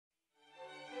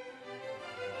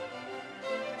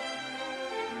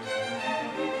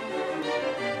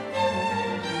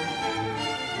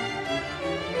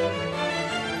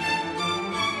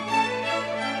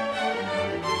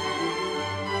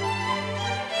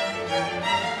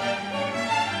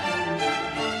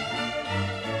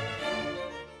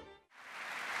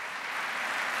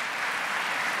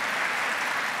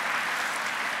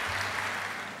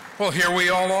Well, here we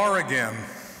all are again.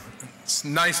 It's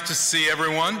nice to see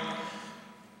everyone.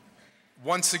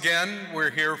 Once again, we're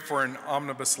here for an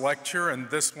omnibus lecture, and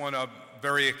this one a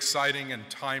very exciting and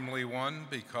timely one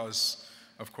because,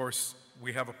 of course,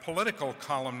 we have a political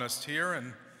columnist here,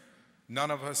 and none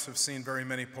of us have seen very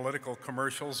many political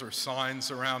commercials or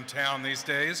signs around town these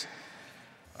days.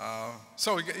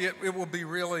 So it will be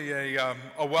really a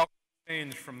welcome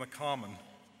change from the common.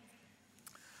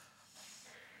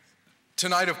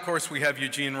 Tonight, of course, we have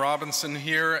Eugene Robinson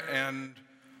here, and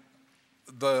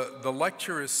the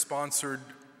lecture is sponsored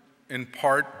in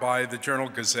part by the Journal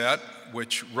Gazette,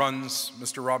 which runs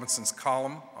Mr. Robinson's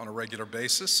column on a regular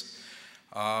basis.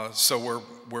 So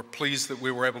we're pleased that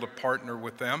we were able to partner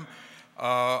with them.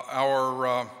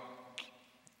 Our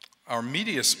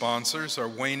media sponsors are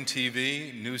Wayne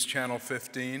TV, News Channel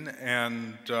 15,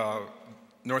 and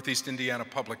Northeast Indiana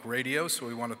Public Radio, so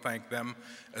we want to thank them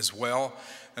as well.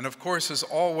 And of course, as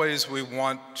always, we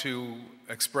want to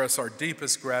express our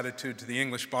deepest gratitude to the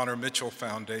English Bonner Mitchell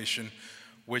Foundation,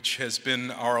 which has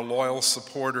been our loyal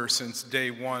supporter since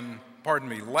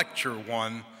lecture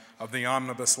one of the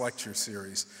Omnibus Lecture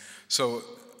Series. So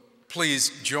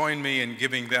please join me in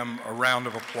giving them a round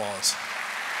of applause.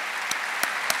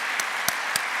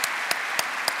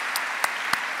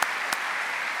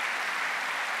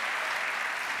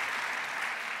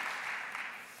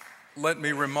 Let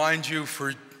me remind you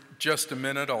for just a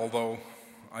minute, although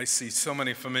I see so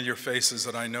many familiar faces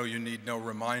that I know you need no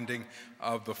reminding,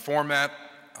 of the format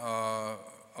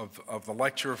of the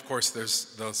lecture. Of course,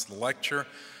 there's the lecture,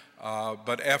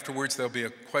 but afterwards there'll be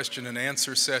a question and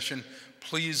answer session.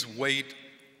 Please wait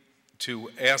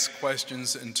to ask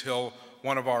questions until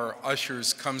one of our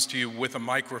ushers comes to you with a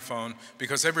microphone,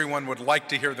 because everyone would like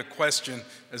to hear the question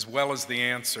as well as the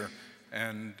answer,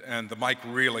 and the mic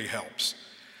really helps.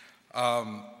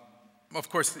 Of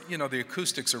course, you know, the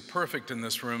acoustics are perfect in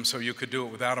this room, so you could do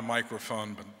it without a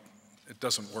microphone, but it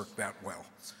doesn't work that well.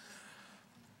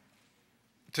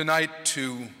 Tonight,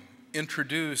 to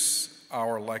introduce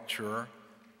our lecturer,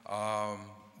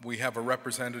 we have a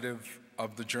representative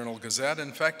of the Journal Gazette,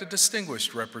 in fact, a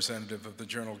distinguished representative of the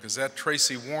Journal Gazette,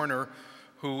 Tracy Warner,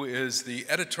 who is the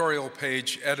editorial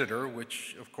page editor,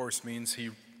 which of course means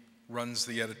he runs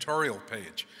the editorial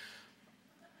page.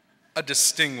 A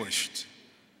distinguished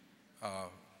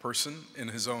person in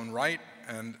his own right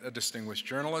and a distinguished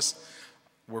journalist.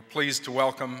 We're pleased to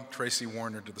welcome Tracy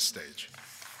Warner to the stage.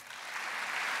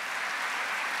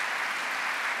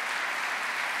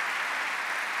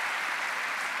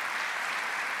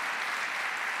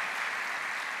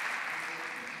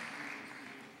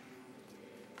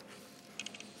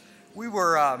 We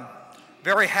were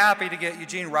very happy to get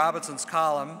Eugene Robinson's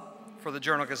column for the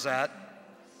Journal Gazette.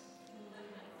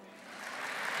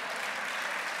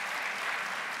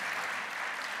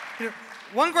 You know,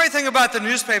 one great thing about the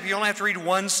newspaper, you only have to read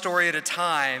one story at a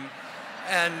time,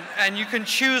 and you can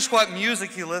choose what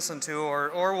music you listen to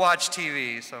or watch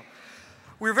TV. So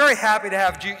we're very happy to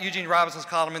have Eugene Robinson's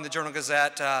column in the Journal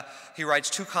Gazette. He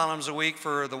writes 2 columns a week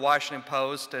for the Washington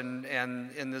Post, and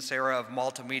in this era of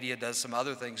multimedia does some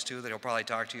other things too that he'll probably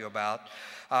talk to you about.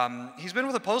 He's been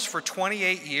with the Post for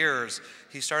 28 years.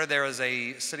 He started there as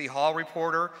a City Hall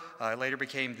reporter, later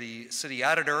became the city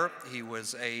editor. He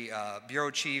was a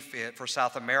bureau chief for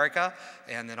South America,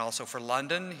 and then also for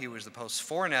London. He was the Post's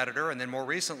foreign editor, and then more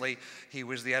recently, he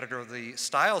was the editor of the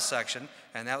style section,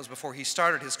 and that was before he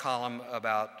started his column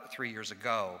about 3 years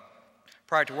ago.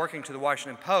 Prior to working to the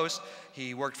Washington Post,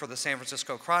 he worked for the San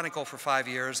Francisco Chronicle for 5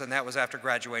 years, and that was after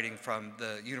graduating from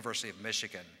the University of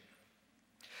Michigan.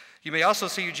 You may also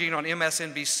see Eugene on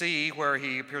MSNBC, where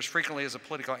he appears frequently as a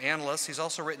political analyst. He's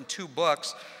also written 2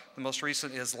 books. The most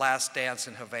recent is Last Dance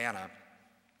in Havana.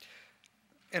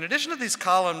 In addition to these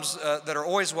columns that are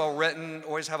always well written,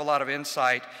 always have a lot of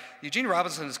insight, Eugene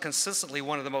Robinson is consistently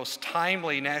one of the most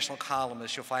timely national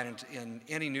columnists you'll find in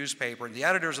any newspaper. And the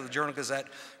editors of the Journal Gazette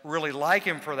really like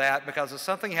him for that, because if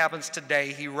something happens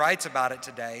today, he writes about it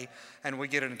today, and we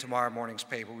get it in tomorrow morning's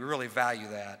paper. We really value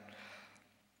that.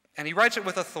 And he writes it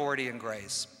with authority and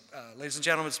grace. Ladies and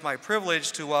gentlemen, it's my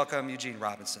privilege to welcome Eugene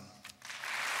Robinson.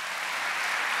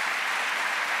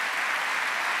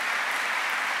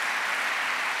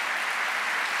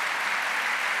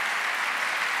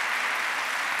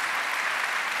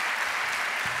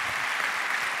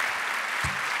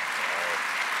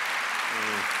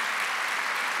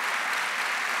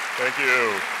 Thank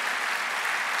you.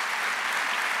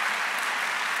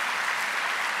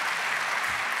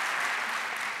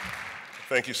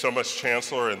 Thank you so much,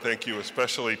 Chancellor, and thank you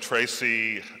especially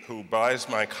Tracy, who buys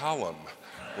my column.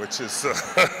 which is,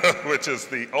 which is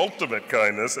the ultimate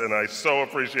kindness, and I so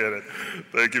appreciate it.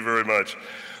 Thank you very much.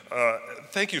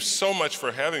 Thank you so much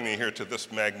for having me here to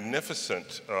this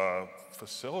magnificent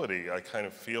facility. I kind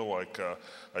of feel like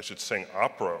I should sing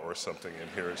opera or something in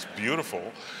here. It's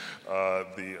beautiful.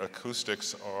 The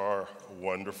acoustics are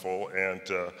wonderful, and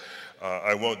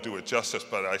I won't do it justice,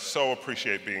 but I so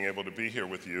appreciate being able to be here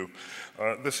with you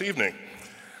this evening.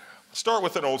 I'll start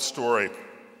with an old story.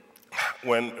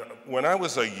 When I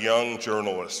was a young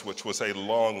journalist, which was a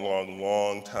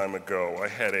long time ago, I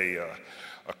had a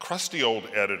crusty old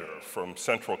editor from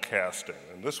Central Casting,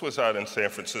 and this was out in San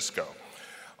Francisco.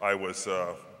 I was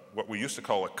what we used to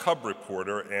call a cub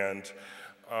reporter, and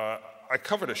I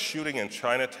covered a shooting in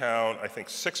Chinatown. I think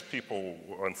 6 people,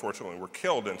 unfortunately, were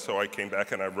killed, and so I came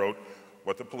back and I wrote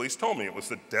what the police told me. It was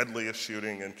the deadliest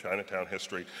shooting in Chinatown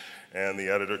history, and the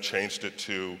editor changed it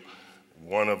to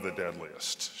one of the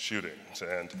deadliest shootings.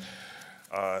 And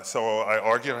so I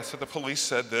argued. I said, the police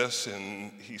said this,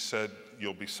 and he said,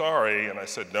 you'll be sorry. And I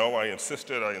said, no, I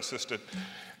insisted.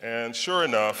 And sure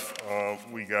enough,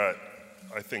 we got,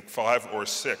 I think, 5 or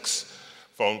 6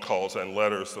 phone calls and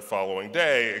letters the following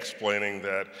day explaining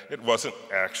that it wasn't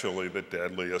actually the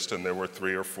deadliest, and there were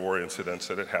 3 or 4 incidents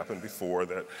that had happened before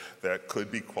that could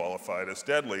be qualified as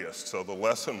deadliest. So the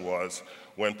lesson was,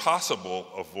 when possible,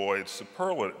 avoid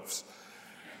superlatives.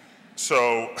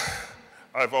 So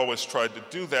I've always tried to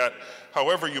do that.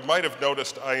 However, you might have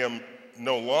noticed I am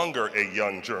no longer a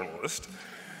young journalist.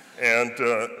 And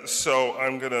so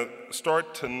I'm going to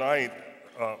start tonight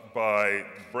by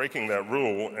breaking that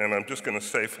rule, and I'm just going to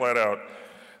say flat out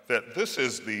that this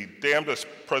is the damnedest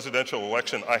presidential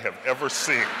election I have ever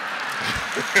seen.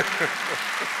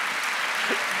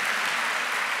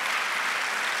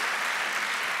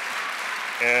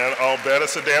 And I'll bet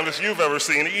it's the damnedest you've ever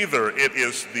seen either. It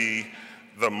is the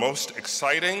most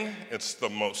exciting, it's the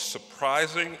most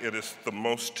surprising, it is the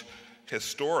most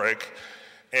historic,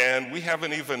 and we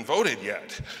haven't even voted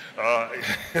yet.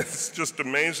 It's just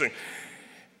amazing.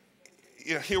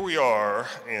 You know, here we are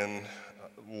in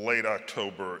late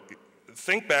October.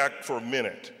 Think back for a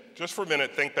minute, just for a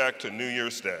minute, think back to New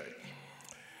Year's Day.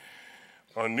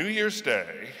 On New Year's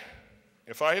Day,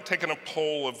 if I had taken a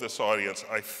poll of this audience,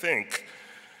 I think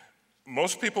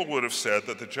most people would have said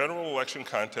that the general election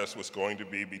contest was going to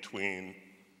be between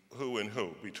who and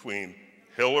who? Between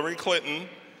Hillary Clinton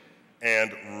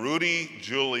and Rudy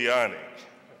Giuliani.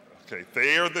 Okay,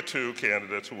 they are the 2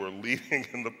 candidates who are leading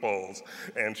in the polls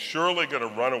and surely going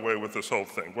to run away with this whole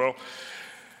thing. Well,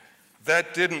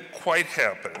 that didn't quite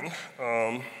happen.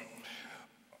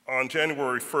 On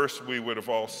January 1st, we would have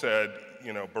all said,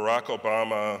 you know, Barack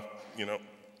Obama, you know,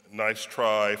 nice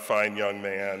try, fine young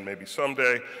man, maybe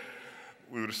someday.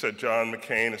 We would have said John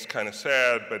McCain is kind of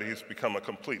sad, but he's become a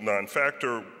complete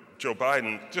non-factor. Joe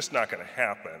Biden, just not going to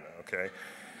happen, okay?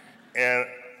 And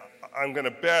I'm going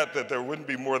to bet that there wouldn't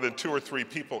be more than 2 or 3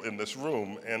 people in this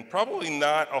room, and probably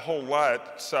not a whole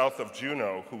lot south of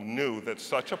Juneau, who knew that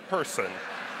such a person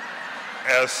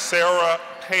as Sarah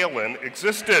Palin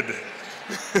existed.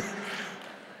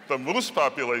 The moose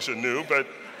population knew, but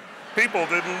people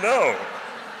didn't know.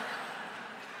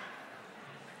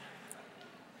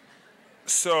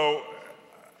 So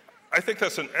I think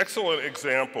that's an excellent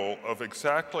example of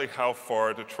exactly how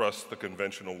far to trust the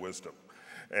conventional wisdom.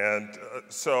 And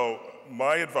so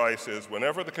my advice is,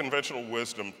 whenever the conventional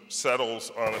wisdom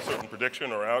settles on a certain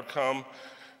prediction or outcome,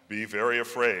 be very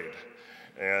afraid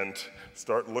and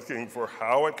start looking for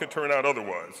how it could turn out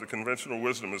otherwise. The conventional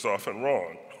wisdom is often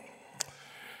wrong.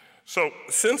 So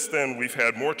since then, we've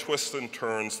had more twists and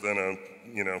turns than a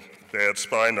bad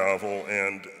spy novel,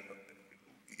 and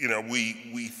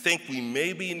we think we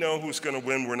maybe know who's going to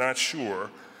win. We're not sure.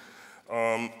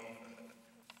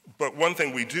 But one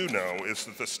thing we do know is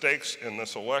that the stakes in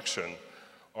this election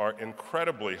are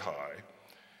incredibly high,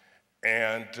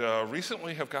 and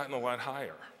recently have gotten a lot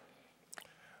higher.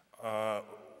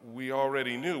 We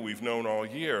already knew, we've known all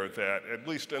year that, at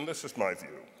least, and this is my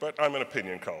view, but I'm an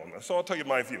opinion columnist, so I'll tell you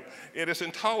my view. It is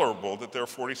intolerable that there are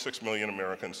 46 million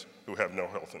Americans who have no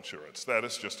health insurance. That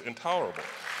is just intolerable.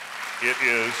 It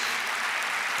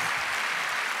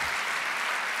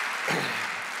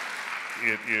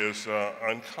is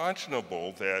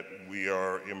unconscionable that we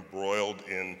are embroiled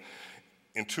in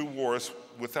 2 wars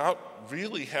without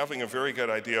really having a very good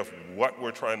idea of what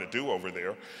we're trying to do over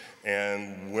there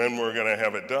and when we're going to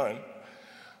have it done.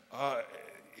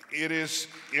 It is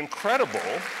incredible.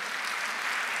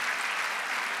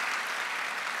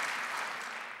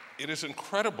 It is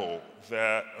incredible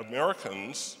that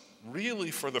Americans,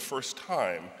 really for the first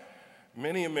time,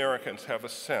 many Americans have a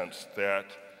sense that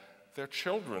their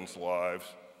children's lives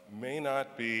may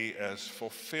not be as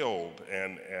fulfilled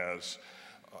and as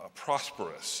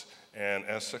prosperous and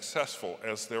as successful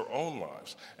as their own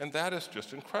lives. And that is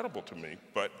just incredible to me,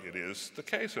 but it is the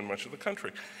case in much of the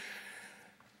country.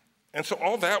 And so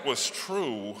all that was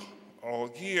true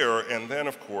all year, and then,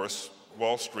 of course,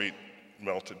 Wall Street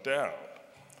melted down.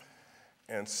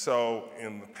 And so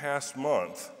in the past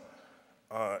month,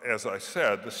 as I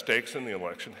said, the stakes in the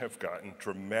election have gotten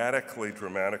dramatically,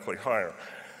 dramatically higher.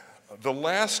 The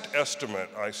last estimate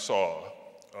I saw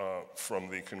from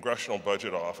the Congressional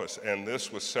Budget Office, and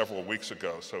this was several weeks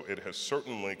ago, so it has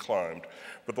certainly climbed,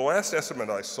 but the last estimate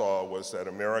I saw was that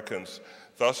Americans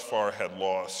thus far had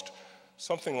lost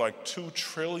something like $2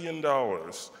 trillion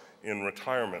in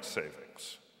retirement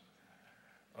savings.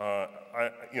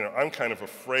 I'm kind of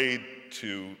afraid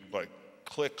to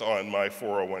click on my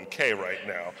 401k right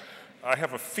now. I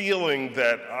have a feeling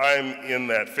that I'm in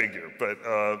that figure, but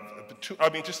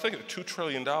just think of it, $2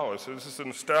 trillion. So this is an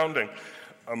astounding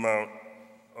amount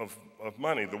of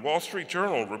money. The Wall Street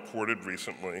Journal reported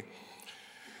recently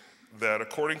that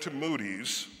according to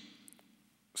Moody's,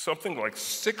 something like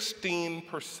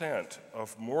 16%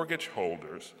 of mortgage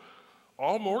holders,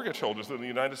 all mortgage holders in the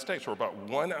United States, or about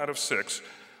 1 out of 6,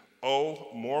 owe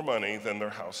more money than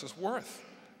their house is worth,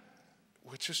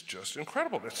 which is just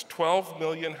incredible. That's 12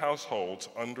 million households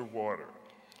underwater.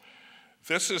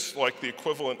 This is like the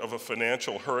equivalent of a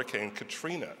financial Hurricane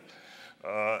Katrina,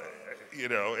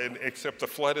 except the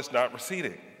flood is not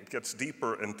receding. It gets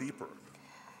deeper and deeper.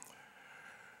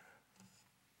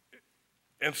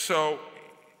 And so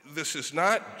this is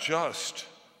not just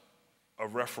a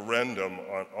referendum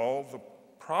on all the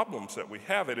problems that we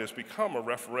have. It has become a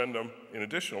referendum, in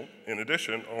addition,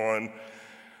 on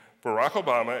Barack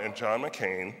Obama and John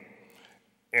McCain,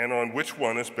 and on which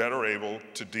one is better able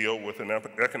to deal with an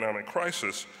economic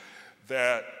crisis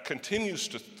that continues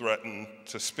to threaten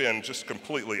to spin just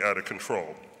completely out of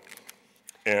control.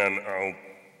 And I'll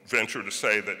venture to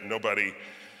say that nobody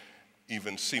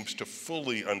even seems to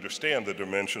fully understand the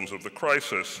dimensions of the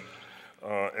crisis.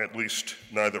 At least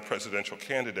neither presidential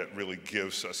candidate really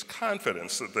gives us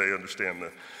confidence that they understand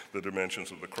the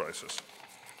dimensions of the crisis.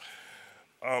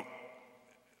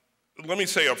 Let me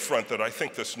say up front that I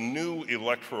think this new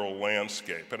electoral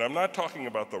landscape, and I'm not talking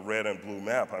about the red and blue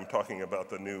map, I'm talking about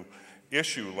the new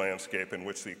issue landscape in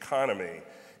which the economy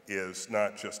is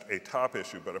not just a top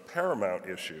issue, but a paramount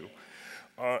issue.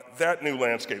 That new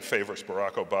landscape favors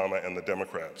Barack Obama and the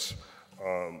Democrats,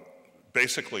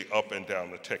 basically up and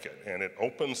down the ticket, and it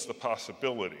opens the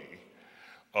possibility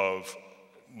of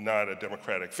not a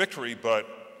Democratic victory, but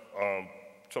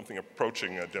something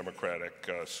approaching a Democratic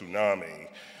tsunami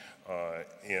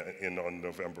on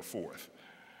November 4th.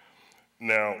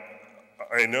 Now,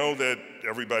 I know that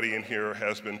everybody in here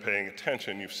has been paying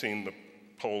attention. You've seen the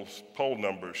poll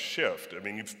numbers shift. I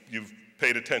mean, you've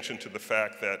paid attention to the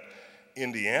fact that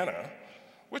Indiana,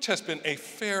 which has been a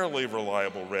fairly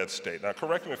reliable red state. Now,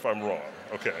 correct me if I'm wrong,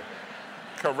 okay?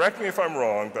 Correct me if I'm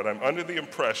wrong, but I'm under the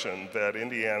impression that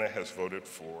Indiana has voted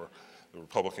for the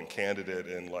Republican candidate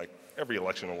in like every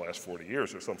election in the last 40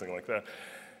 years or something like that.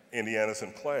 Indiana's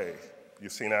in play.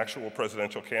 You've seen actual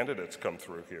presidential candidates come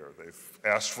through here. They've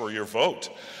asked for your vote.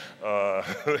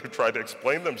 They've tried to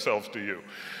explain themselves to you.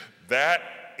 That,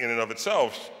 in and of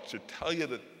itself, should tell you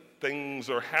that things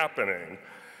are happening.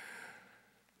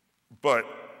 But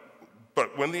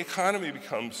when the economy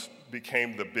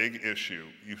became the big issue,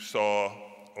 you saw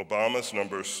Obama's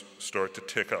numbers start to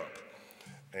tick up,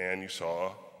 and you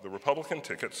saw the Republican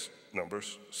tickets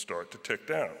numbers start to tick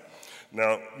down.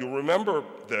 Now, you'll remember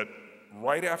that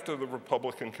right after the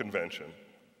Republican convention,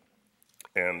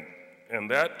 and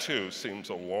that too seems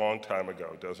a long time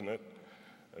ago, doesn't it?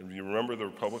 And you remember the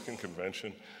Republican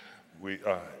convention?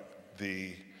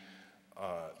 The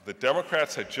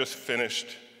Democrats had just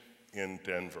finished in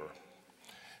Denver,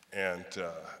 and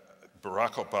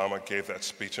Barack Obama gave that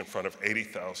speech in front of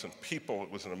 80,000 people.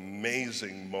 It was an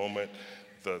amazing moment.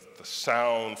 The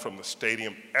sound from the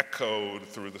stadium echoed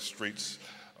through the streets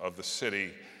of the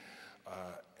city.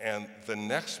 And the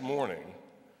next morning,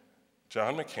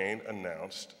 John McCain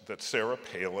announced that Sarah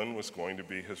Palin was going to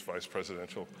be his vice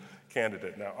presidential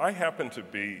candidate. Now, I happened to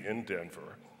be in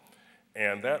Denver,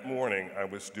 and that morning I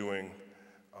was doing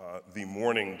the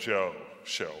Morning Joe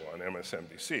show on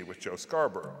MSNBC with Joe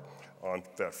Scarborough on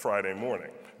that Friday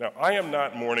morning. Now, I am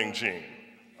not Morning Gene.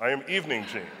 I am Evening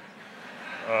Gene.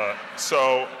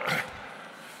 So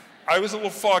I was a little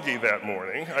foggy that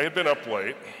morning. I had been up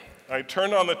late. I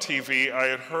turned on the TV. I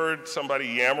had heard somebody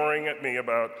yammering at me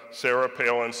about Sarah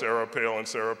Palin, Sarah Palin,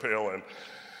 Sarah Palin.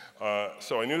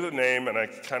 So I knew the name, and I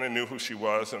kind of knew who she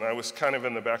was, and I was kind of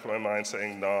in the back of my mind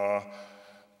saying, nah,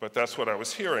 but that's what I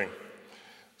was hearing.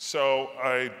 So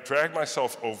I dragged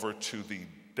myself over to the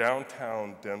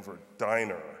downtown Denver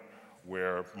diner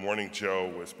where Morning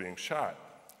Joe was being shot.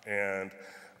 And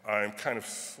I'm kind of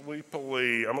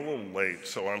sleepily, I'm a little late,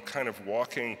 so I'm kind of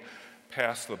walking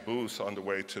past the booth on the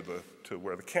way to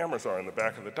where the cameras are in the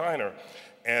back of the diner,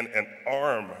 and an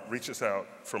arm reaches out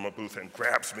from a booth and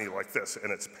grabs me like this,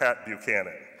 and it's Pat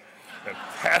Buchanan. And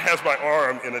Pat has my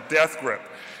arm in a death grip,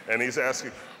 and he's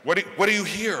asking, what do you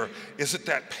hear? Is it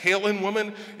that Palin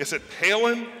woman? Is it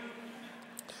Palin?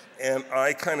 And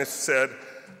I kind of said,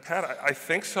 Pat, I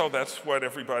think so, that's what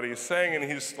everybody is saying. And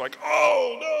he's like,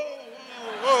 oh,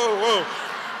 no, whoa.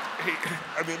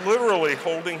 I mean, literally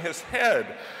holding his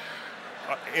head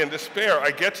in despair.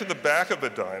 I get to the back of the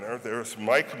diner. There's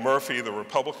Mike Murphy, the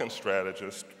Republican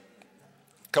strategist,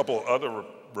 a couple of other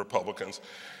Republicans,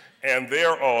 and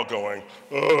they're all going,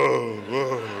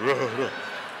 oh.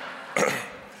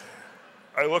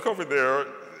 I look over there.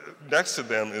 Next to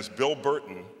them is Bill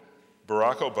Burton,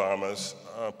 Barack Obama's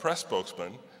press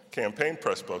spokesman, campaign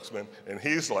press spokesman, and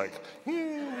he's like,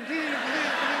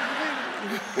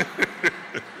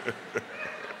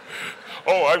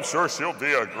 oh, I'm sure she'll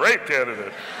be a great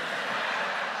candidate.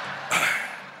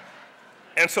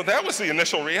 And so that was the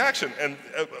initial reaction.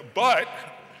 But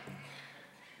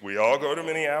we all go to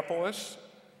Minneapolis.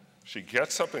 She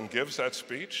gets up and gives that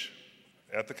speech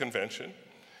at the convention.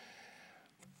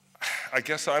 I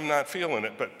guess I'm not feeling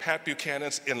it, but Pat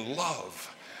Buchanan's in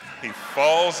love. He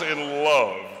falls in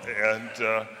love, and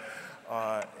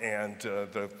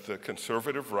the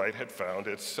conservative right had found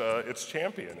its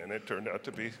champion, and it turned out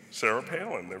to be Sarah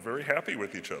Palin. They're very happy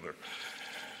with each other.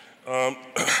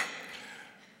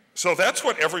 So that's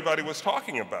what everybody was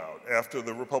talking about after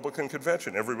the Republican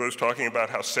convention. Everybody was talking about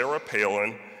how Sarah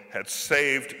Palin had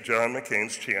saved John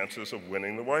McCain's chances of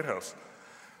winning the White House.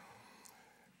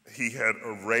 He had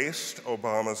erased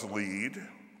Obama's lead.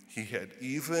 He had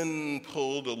even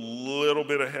pulled a little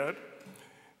bit ahead.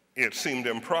 It seemed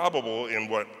improbable in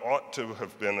what ought to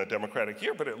have been a Democratic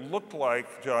year, but it looked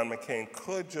like John McCain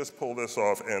could just pull this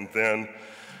off, and then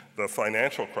the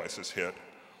financial crisis hit.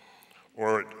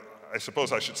 Or I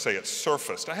suppose I should say it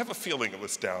surfaced. I have a feeling it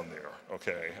was down there,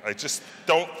 okay? I just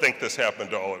don't think this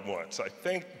happened all at once. I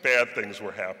think bad things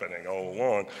were happening all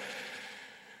along.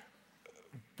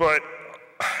 But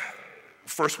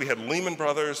first we had Lehman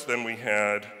Brothers, then we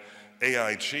had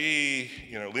AIG.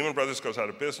 You know, Lehman Brothers goes out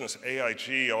of business.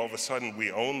 AIG, all of a sudden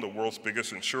we own the world's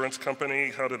biggest insurance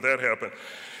company. How did that happen?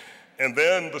 And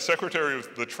then the Secretary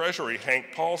of the Treasury,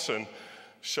 Hank Paulson,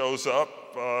 shows up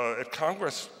at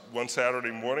Congress one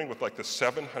Saturday morning with like the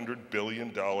 $700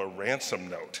 billion ransom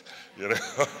note. You know,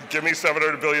 give me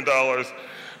 $700 billion.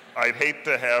 I'd hate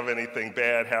to have anything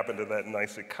bad happen to that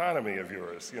nice economy of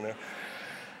yours, you know.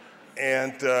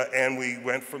 And we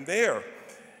went from there.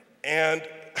 And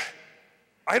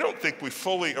I don't think we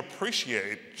fully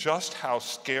appreciate just how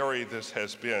scary this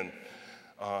has been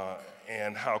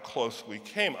and how close we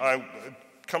came.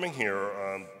 Coming here,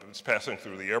 I was passing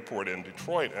through the airport in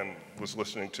Detroit and was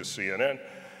listening to CNN,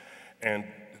 and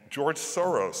George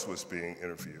Soros was being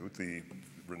interviewed, the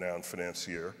renowned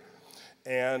financier,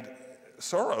 and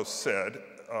Soros said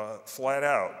flat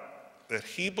out that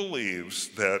he believes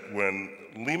that when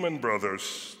Lehman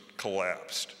Brothers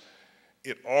collapsed,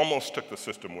 it almost took the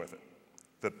system with it,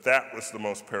 that was the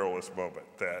most perilous moment,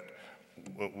 that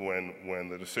when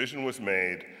the decision was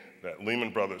made that Lehman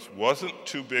Brothers wasn't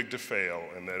too big to fail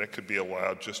and that it could be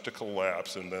allowed just to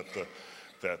collapse and that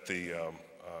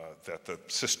the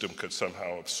system could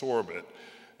somehow absorb it.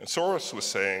 And Soros was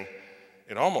saying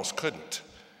it almost couldn't.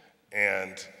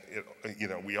 And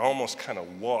we almost kind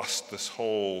of lost this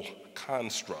whole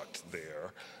construct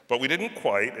there. But we didn't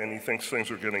quite, and he thinks things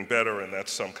are getting better, and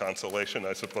that's some consolation,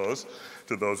 I suppose,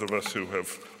 to those of us who have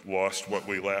lost what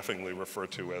we laughingly refer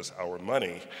to as our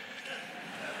money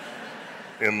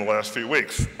in the last few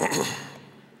weeks.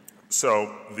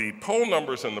 So the poll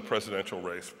numbers in the presidential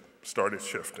race started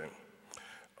shifting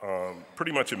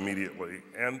pretty much immediately,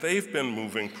 and they've been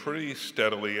moving pretty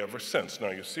steadily ever since.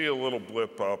 Now you see a little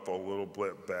blip up, a little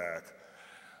blip back,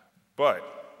 but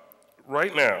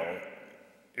right now,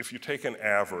 if you take an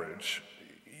average,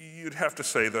 you'd have to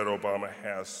say that Obama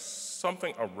has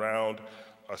something around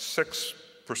a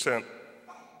 6%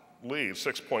 lead,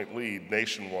 6-point lead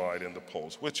nationwide in the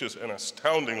polls, which is an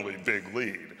astoundingly big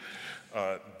lead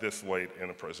this late in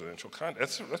a presidential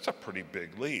contest. That's a pretty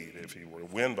big lead. If he were to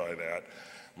win by that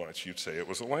much, you'd say it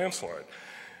was a landslide.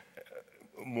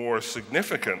 More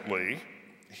significantly,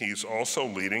 he's also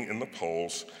leading in the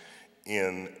polls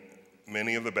in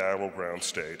many of the battleground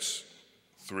states,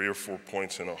 3 or 4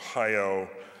 points in Ohio,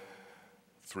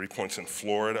 3 points in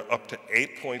Florida, up to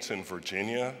 8 points in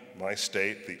Virginia. My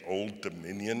state, the Old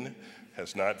Dominion,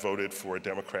 has not voted for a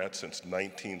Democrat since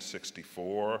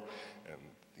 1964. And,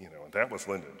 you know, and that was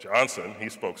Lyndon Johnson. He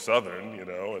spoke Southern, you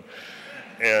know,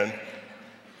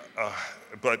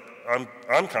 but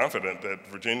I'm confident that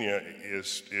Virginia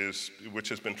is, which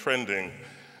has been trending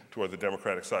toward the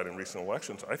Democratic side in recent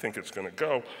elections, I think it's going to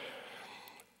go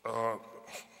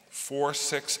 4,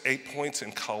 6, 8 points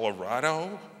in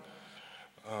Colorado,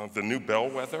 the new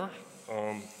bellwether,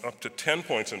 up to 10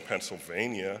 points in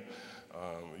Pennsylvania.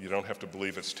 You don't have to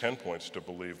believe it's 10 points to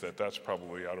believe that that's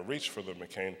probably out of reach for the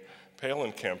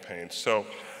McCain-Palin campaign. So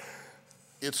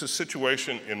it's a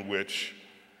situation in which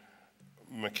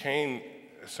McCain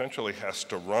essentially has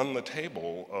to run the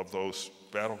table of those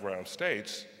battleground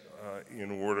states in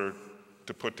order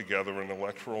to put together an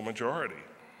electoral majority.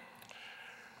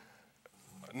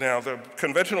 Now, the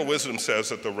conventional wisdom says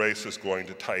that the race is going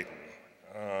to tighten,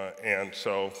 and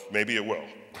so maybe it will,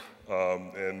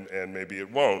 and maybe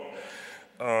it won't.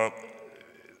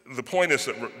 The point is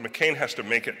that McCain has to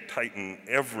make it tighten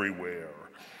everywhere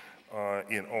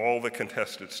in all the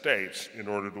contested states in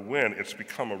order to win. It's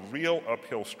become a real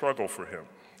uphill struggle for him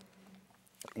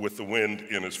with the wind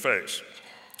in his face.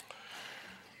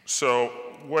 So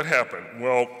what happened?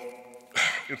 Well,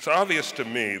 it's obvious to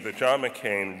me that John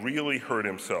McCain really hurt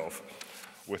himself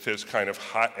with his kind of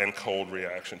hot and cold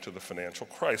reaction to the financial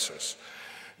crisis.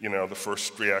 You know, the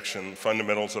first reaction,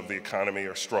 fundamentals of the economy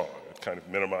are strong. It kind of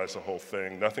minimized the whole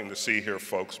thing. Nothing to see here,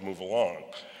 folks, move along.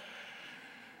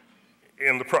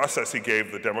 In the process, he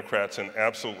gave the Democrats an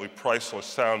absolutely priceless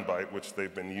soundbite, which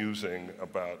they've been using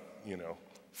about,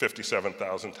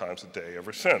 57,000 times a day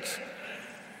ever since.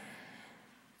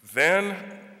 Then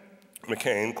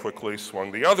McCain quickly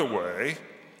swung the other way,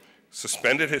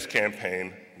 suspended his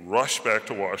campaign, rushed back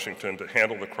to Washington to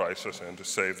handle the crisis and to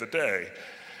save the day.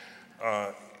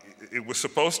 It was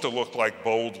supposed to look like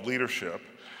bold leadership.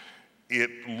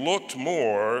 It looked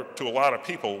more, to a lot of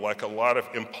people, like a lot of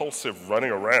impulsive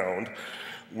running around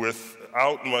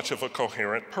without much of a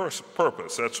coherent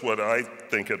purpose. That's what I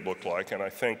think it looked like, and I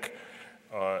think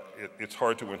it's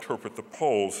hard to interpret the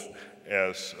polls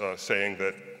as saying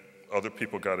that other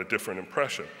people got a different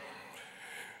impression.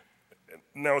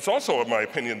 Now, it's also in my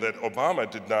opinion that Obama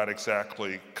did not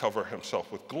exactly cover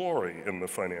himself with glory in the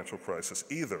financial crisis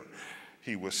either.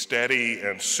 He was steady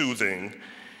and soothing.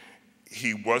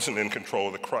 He wasn't in control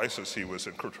of the crisis. He was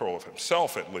in control of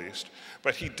himself, at least.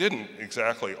 But he didn't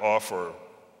exactly offer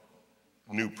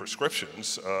new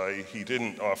prescriptions. He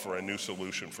didn't offer a new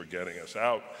solution for getting us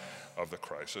out of the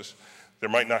crisis. There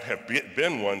might not have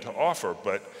been one to offer,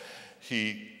 but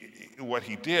what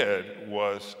he did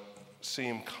was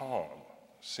seem calm,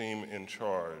 seem in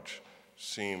charge,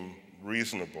 seem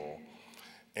reasonable.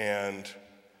 And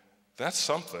that's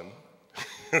something.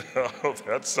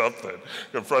 That's something.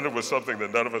 Confronted with something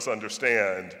that none of us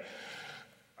understand,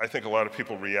 I think a lot of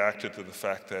people reacted to the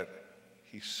fact that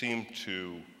he seemed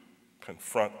to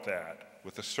confront that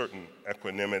with a certain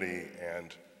equanimity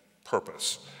and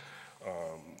purpose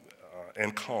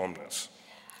and calmness.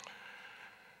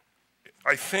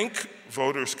 I think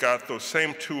voters got those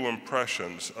same two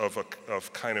impressions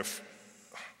of kind of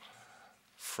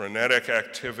frenetic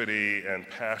activity and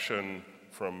passion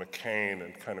from McCain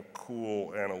and kind of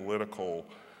cool analytical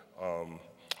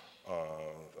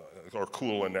or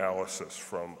cool analysis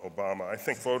from Obama. I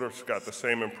think voters got the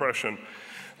same impression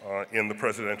in the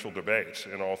presidential debates,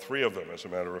 in all three of them, as a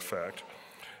matter of fact.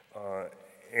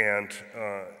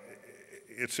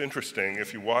 It's interesting,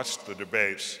 if you watched the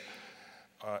debates,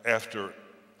 after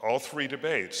all three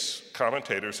debates,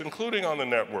 commentators, including on the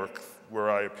network where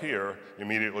I appear,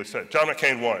 immediately said, John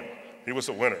McCain won. He was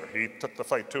a winner. He took the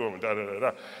fight to him, and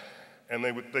da-da-da-da.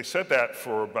 And they said that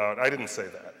for about, I didn't say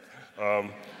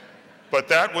that. But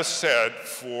that was said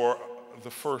for the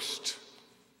first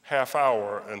half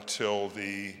hour until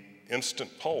the instant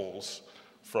polls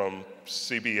from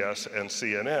CBS and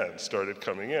CNN started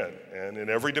coming in. And in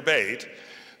every debate,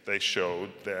 they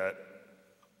showed that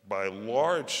by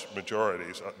large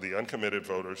majorities, the uncommitted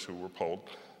voters who were polled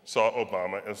saw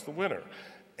Obama as the winner.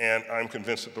 And I'm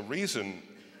convinced that the reason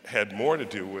had more to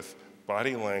do with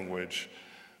body language,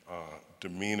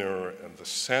 demeanor, and the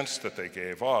sense that they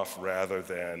gave off rather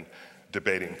than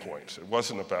debating points. It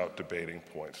wasn't about debating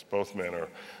points. Both men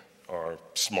are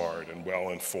smart and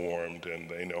well-informed, and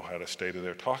they know how to stay to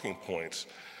their talking points.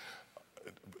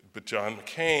 But John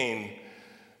McCain,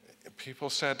 people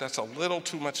said that's a little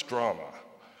too much drama.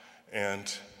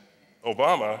 And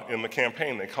Obama, in the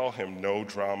campaign, they call him No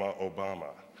Drama Obama.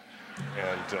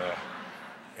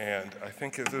 And I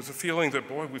think there's a feeling that,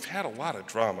 boy, we've had a lot of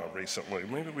drama recently.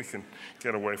 Maybe we can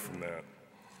get away from that.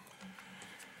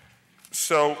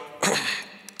 So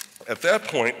at that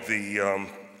point, the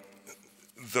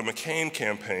McCain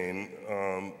campaign,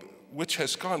 which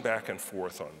has gone back and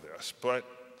forth on this, but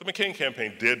the McCain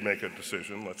campaign did make a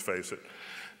decision, let's face it,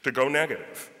 to go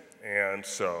negative. And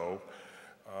so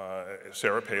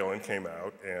Sarah Palin came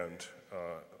out and,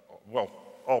 well,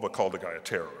 all but called the guy a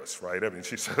terrorist, right? I mean,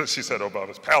 she said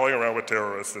Obama's palling around with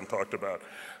terrorists and talked about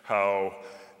how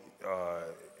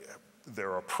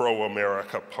there are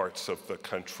pro-America parts of the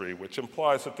country, which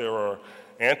implies that there are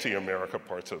anti-America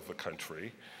parts of the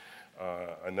country.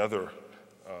 Another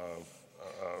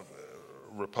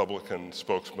Republican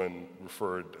spokesman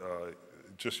referred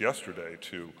just yesterday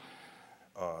to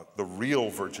the real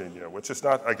Virginia, which is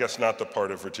not, I guess, not the part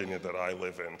of Virginia that I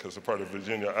live in, because the part of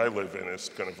Virginia I live in is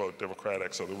going to vote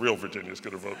Democratic, so the real Virginia is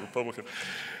going to vote Republican.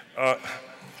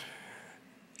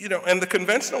 You know, and the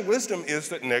conventional wisdom is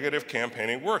that negative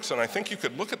campaigning works, and I think you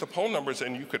could look at the poll numbers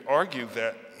and you could argue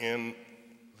that in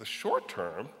the short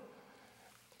term,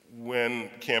 when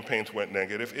campaigns went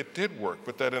negative, it did work,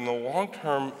 but that in the long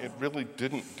term, it really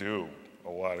didn't do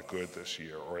a lot of good this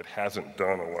year, or it hasn't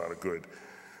done a lot of good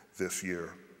this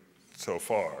year so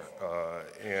far.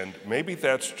 And maybe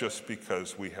that's just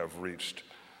because we have reached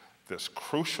this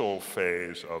crucial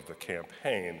phase of the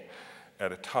campaign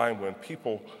at a time when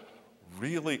people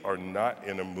really are not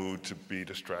in a mood to be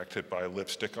distracted by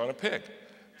lipstick on a pig.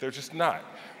 They're just not.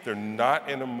 They're not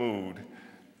in a mood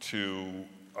to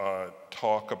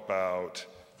talk about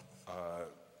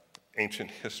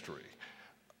ancient history.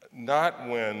 Not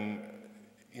when,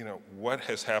 you know, what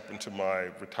has happened to my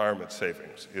retirement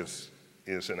savings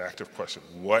is an active question.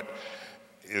 What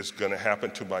is going to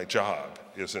happen to my job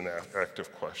is an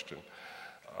active question.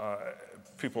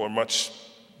 People are much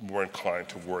more inclined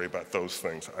to worry about those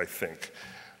things, I think,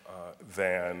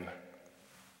 than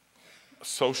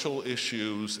social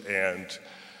issues and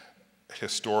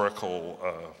historical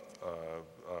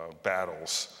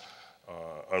battles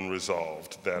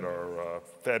unresolved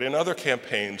that in other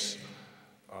campaigns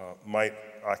might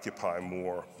occupy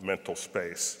more mental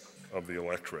space of the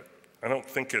electorate. I don't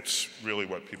think it's really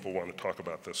what people want to talk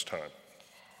about this time.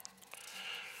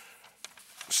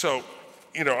 So,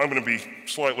 you know, I'm going to be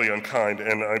slightly unkind,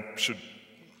 and I should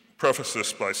preface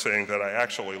this by saying that I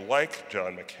actually like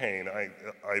John McCain.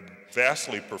 I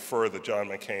vastly prefer the John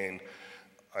McCain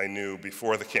I knew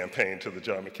before the campaign to the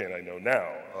John McCain I know now,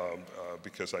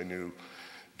 because I knew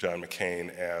John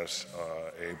McCain as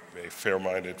a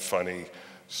fair-minded, funny,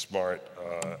 smart,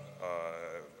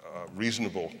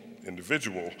 reasonable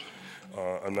individual.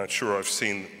 I'm not sure I've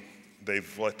seen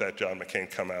they've let that John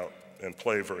McCain come out and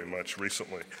play very much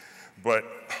recently. But,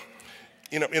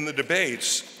 you know, in the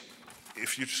debates,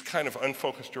 if you just kind of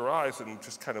unfocused your eyes and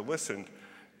just kind of listened,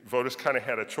 voters kind of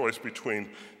had a choice between,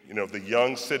 you know, the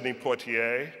young Sidney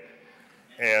Poitier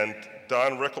and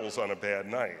Don Rickles on a bad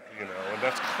night, you know, and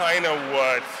that's kind of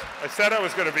what, I said I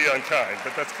was going to be unkind,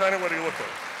 but that's kind of what he looked like.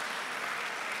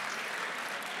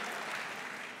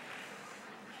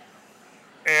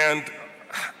 And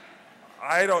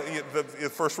I don't, the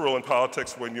first rule in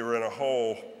politics when you're in a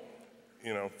hole,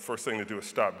 you know, first thing to do is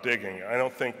stop digging. I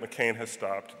don't think McCain has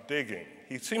stopped digging.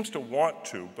 He seems to want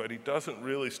to, but he doesn't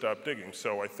really stop digging.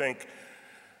 So I think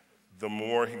the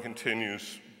more he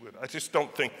continues, I just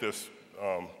don't think this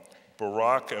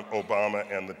Barack and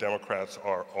Obama and the Democrats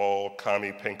are all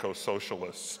commie pinko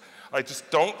socialists. I just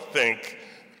don't think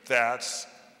that's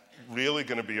really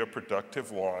going to be a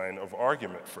productive line of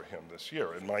argument for him this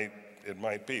year. It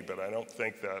might be, but I don't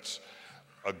think that's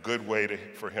a good way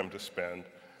for him to spend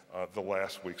the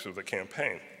last weeks of the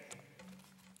campaign.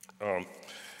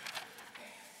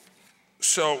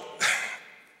 So,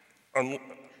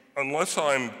 unless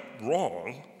I'm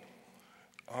wrong,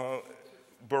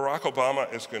 Barack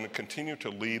Obama is going to continue to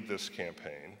lead this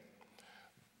campaign.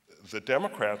 The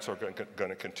Democrats are going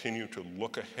to continue to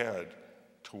look ahead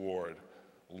toward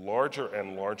larger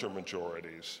and larger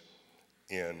majorities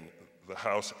in the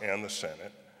House and the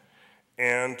Senate.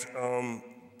 And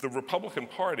the Republican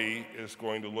Party is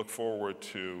going to look forward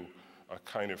to a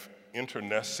kind of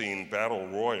internecine battle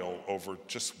royal over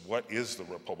just what is the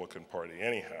Republican Party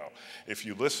anyhow. If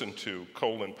you listen to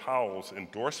Colin Powell's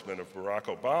endorsement of Barack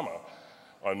Obama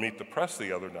on Meet the Press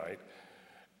the other night,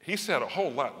 he said a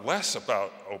whole lot less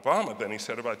about Obama than he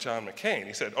said about John McCain.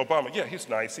 He said, Obama, yeah, he's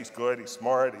nice, he's good, he's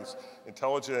smart, he's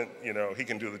intelligent, you know, he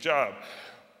can do the job.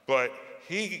 But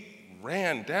he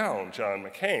ran down John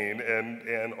McCain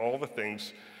and all the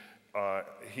things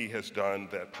he has done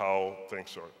that Powell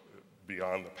thinks are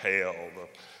beyond the pale,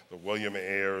 the William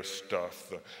Ayers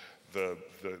stuff, the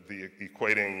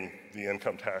equating the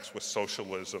income tax with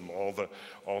socialism, all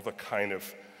the kind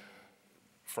of,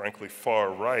 frankly,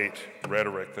 far-right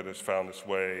rhetoric that has found its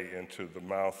way into the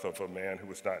mouth of a man who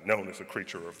was not known as a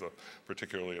creature of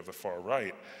particularly of the far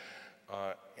right.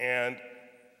 And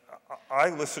I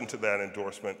listened to that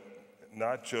endorsement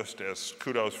not just as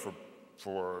kudos for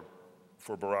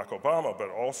Barack Obama, but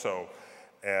also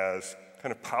as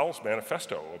kind of Powell's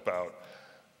manifesto about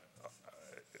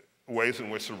ways in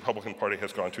which the Republican Party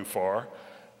has gone too far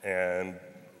and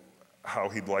how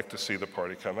he'd like to see the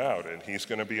party come out. And he's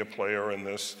going to be a player in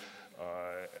this,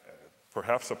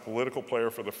 perhaps a political player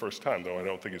for the first time, though I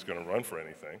don't think he's going to run for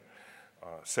anything.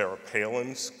 Sarah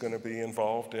Palin's going to be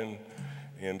involved in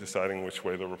deciding which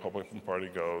way the Republican Party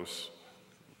goes.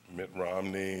 Mitt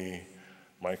Romney,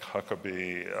 Mike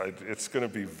Huckabee. It's going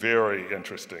to be very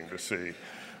interesting to see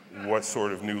what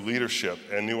sort of new leadership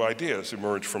and new ideas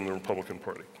emerge from the Republican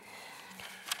Party.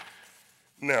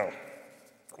 Now,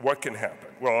 what can happen?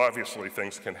 Well, obviously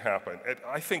things can happen. And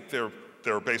I think there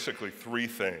are basically three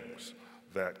things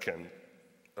that can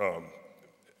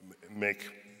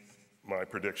make my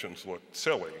predictions look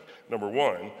silly. Number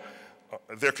one,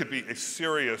 there could be a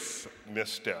serious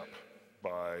misstep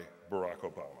by Barack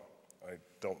Obama. I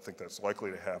don't think that's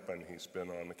likely to happen. He's been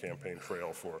on the campaign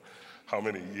trail for how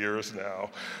many years now?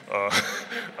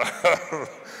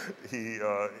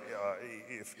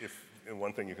 And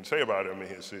one thing you can say about him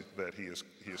is that he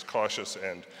is cautious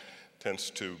and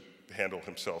tends to handle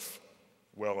himself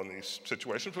well in these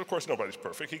situations. But of course, nobody's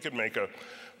perfect. He could make a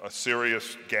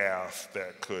serious gaffe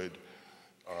that could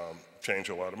change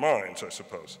a lot of minds, I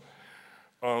suppose.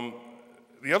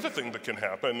 The other thing that can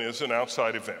happen is an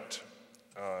outside event.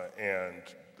 And,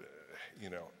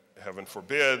 heaven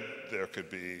forbid, there could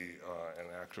be an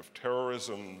act of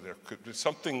terrorism.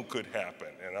 Something could happen,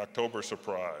 an October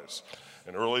surprise,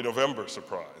 an early November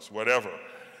surprise, whatever,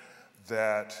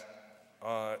 that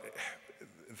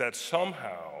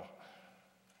somehow,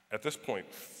 at this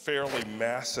point, fairly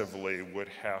massively would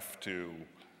have to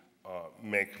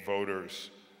make voters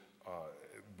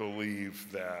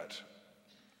believe that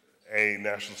A,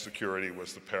 national security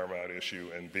was the paramount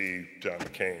issue, and B, John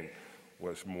McCain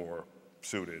was more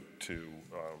suited to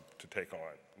take on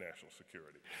national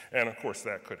security. And of course,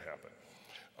 that could happen,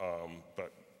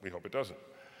 but we hope it doesn't.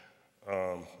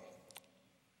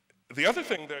 The other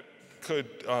thing that could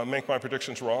make my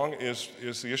predictions wrong is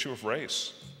the issue of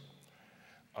race.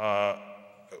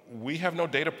 We have no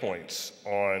data points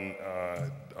on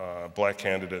black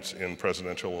candidates in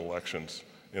presidential elections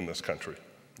in this country,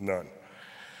 none.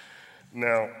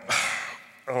 Now,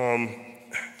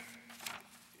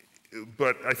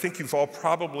 but I think you've all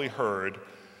probably heard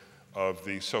of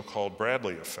the so-called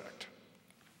Bradley effect.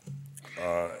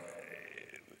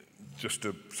 Just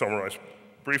to summarize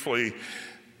briefly,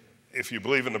 if you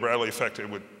believe in the Bradley effect, it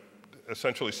would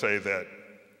essentially say that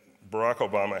Barack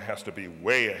Obama has to be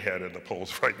way ahead in the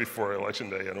polls right before Election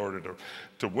Day in order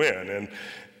to win.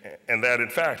 And that, in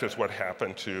fact, is what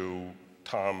happened to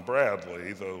Tom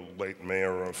Bradley, the late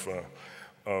mayor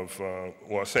of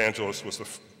Los Angeles,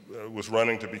 was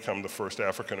running to become the first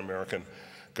African-American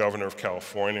governor of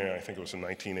California. I think it was in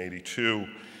 1982.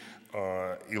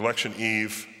 Election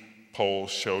eve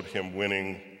polls showed him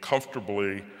winning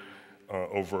comfortably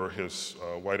over his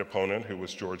white opponent, who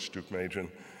was George Deukmejian.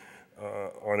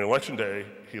 On Election Day,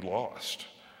 he lost.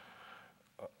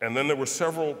 And then there were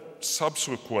several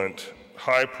subsequent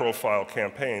high-profile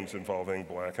campaigns involving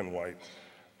black and white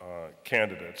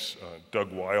candidates.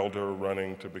 Doug Wilder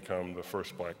running to become the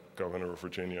first black governor of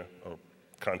Virginia, a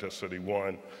contest that he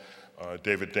won.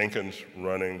 David Dinkins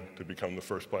running to become the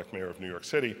first black mayor of New York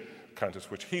City, a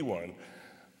contest which he won.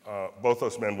 Both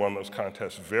those men won those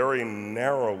contests very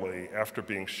narrowly after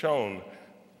being shown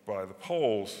by the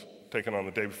polls taken on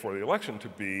the day before the election to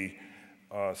be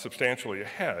substantially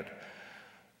ahead.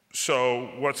 So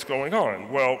what's going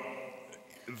on? Well,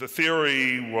 the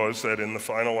theory was that in the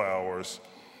final hours,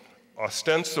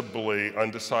 ostensibly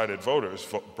undecided voters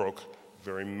broke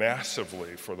very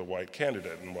massively for the white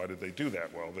candidate. And why did they do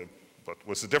that? Well, what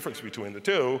was the difference between the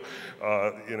two?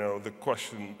 The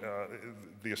question,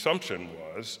 the assumption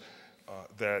was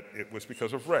that it was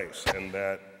because of race, and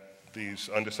that these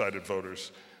undecided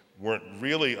voters weren't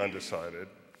really undecided,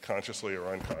 consciously or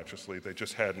unconsciously. They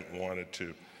just hadn't wanted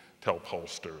to tell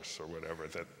pollsters or whatever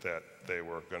that they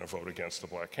were going to vote against the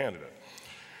black candidate.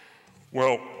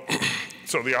 Well,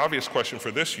 so the obvious question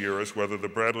for this year is whether the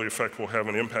Bradley effect will have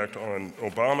an impact on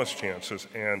Obama's chances.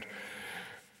 And,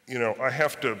 I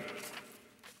have to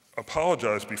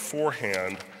apologize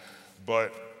beforehand,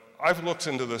 but I've looked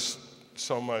into this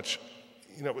so much,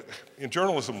 you know, in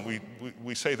journalism,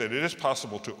 we say that it is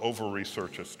possible to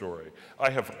over-research a story. I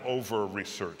have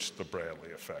over-researched the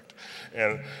Bradley effect.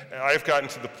 And I've gotten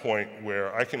to the point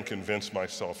where I can convince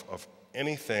myself of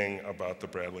anything about the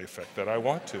Bradley effect that I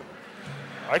want to.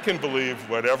 I can believe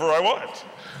whatever I want.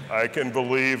 I can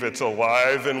believe it's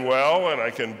alive and well, and I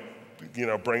can, you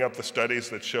know, bring up the studies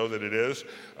that show that it is.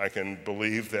 I can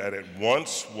believe that it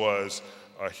once was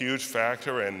a huge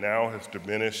factor and now has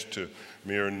diminished to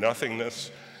mere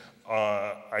nothingness.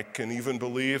 I can even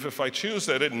believe, if I choose,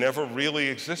 that it never really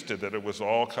existed, that it was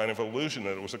all kind of illusion,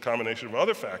 that it was a combination of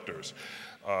other factors,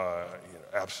 you know,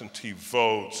 absentee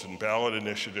votes and ballot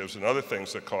initiatives and other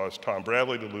things that caused Tom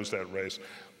Bradley to lose that race,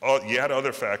 yet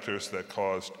other factors that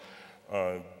caused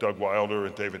Doug Wilder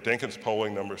and David Dinkins'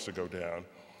 polling numbers to go down.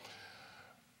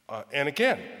 And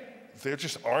again, there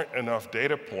just aren't enough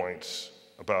data points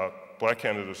about black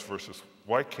candidates versus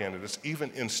white candidates, even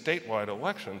in statewide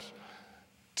elections,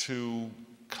 to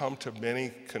come to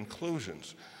many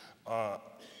conclusions.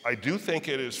 I do think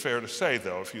it is fair to say,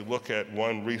 though, if you look at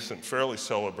one recent fairly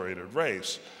celebrated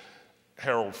race,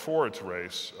 Harold Ford's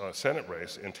race, Senate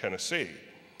race in Tennessee,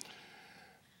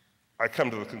 I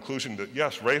come to the conclusion that,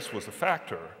 yes, race was a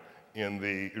factor in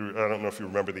the, I don't know if you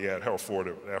remember the ad, Harold Ford,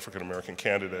 an African-American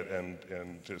candidate,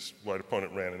 and his white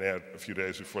opponent ran an ad a few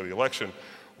days before the election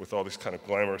with all these kind of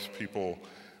glamorous people,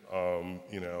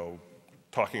 you know,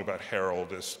 talking about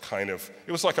Harold as kind of,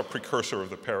 it was like a precursor of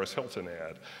the Paris Hilton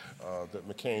ad that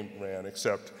McCain ran,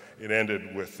 except it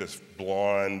ended with this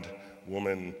blonde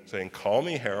woman saying, "Call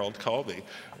me, Harold, call me,"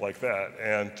 like that.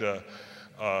 And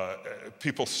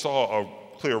people saw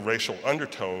a clear racial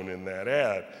undertone in that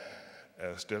ad,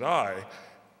 as did I,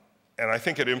 and I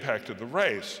think it impacted the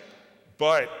race.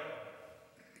 But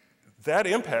that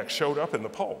impact showed up in the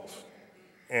polls.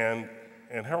 And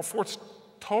Harold Ford's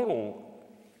total,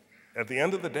 at the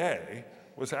end of the day,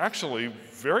 was actually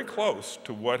very close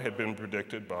to what had been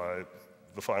predicted by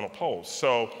the final polls.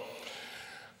 So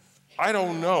I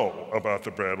don't know about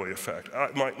the Bradley effect.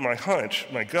 My hunch,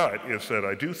 my gut, is that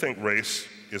I do think race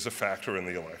is a factor in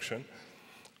the election.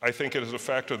 I think it is a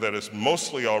factor that is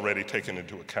mostly already taken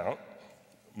into account.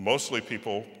 Mostly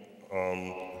people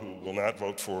who will not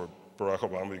vote for Barack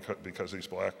Obama because he's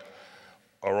black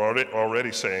are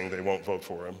already saying they won't vote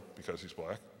for him because he's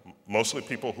black. Mostly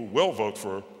people who will vote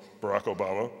for Barack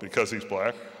Obama because he's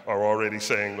black are already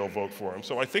saying they'll vote for him.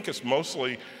 So I think it's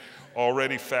mostly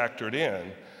already factored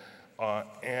in.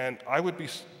 And I would be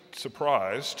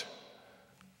surprised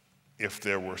if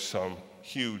there were some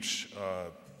huge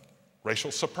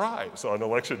racial surprise on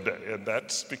election day, and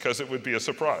that's because it would be a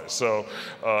surprise. So,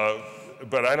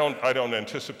 but I don't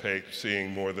anticipate seeing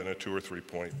more than a 2 or 3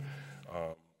 point,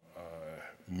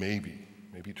 maybe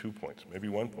 2 points, maybe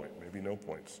 1 point, maybe no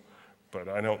points. But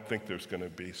I don't think there's going to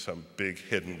be some big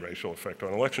hidden racial effect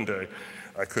on election day.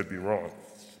 I could be wrong.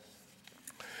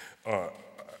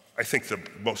 I think the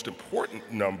most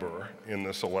important number in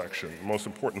this election, the most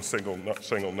important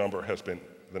single number has been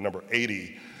the number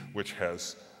 80, which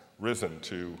has risen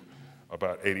to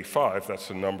about 85. That's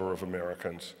the number of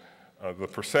Americans, the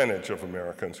percentage of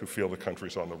Americans who feel the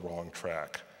country's on the wrong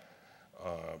track,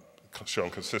 shown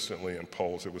consistently in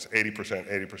polls. It was 80%,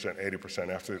 80%,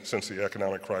 80%. Since the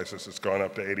economic crisis, it's gone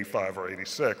up to 85 or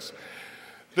 86.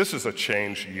 This is a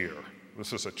change year.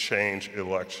 This is a change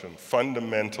election.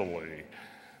 Fundamentally,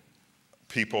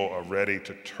 people are ready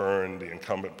to turn the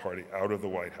incumbent party out of the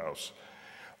White House.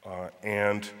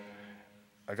 And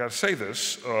I got to say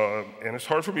this, and it's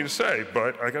hard for me to say,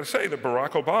 but I got to say that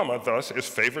Barack Obama, thus, is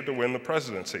favored to win the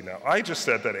presidency. Now, I just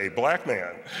said that a black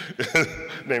man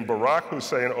named Barack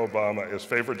Hussein Obama is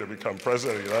favored to become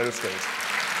president of the United States,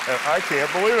 and I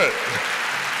can't believe it.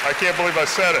 I can't believe I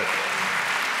said it.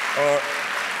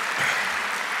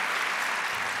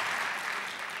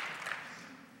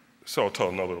 So I'll tell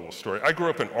another little story. I grew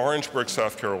up in Orangeburg,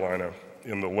 South Carolina,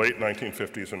 in the late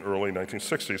 1950s and early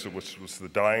 1960s, which was the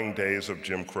dying days of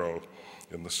Jim Crow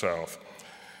in the South.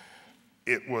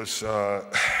 It was,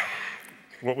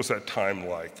 what was that time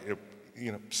like?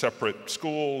 Separate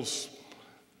schools,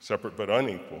 separate but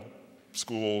unequal,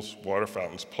 schools, water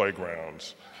fountains,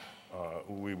 playgrounds. I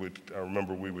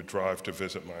remember we would drive to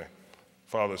visit my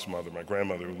father's mother, my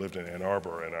grandmother, who lived in Ann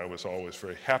Arbor, and I was always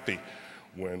very happy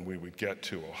when we would get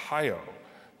to Ohio.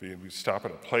 We'd stop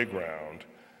at a playground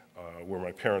where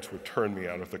my parents would turn me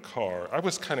out of the car. I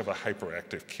was kind of a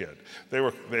hyperactive kid. They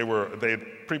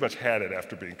pretty much had it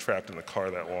after being trapped in the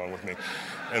car that long with me.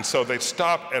 And so they'd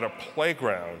stop at a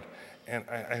playground, and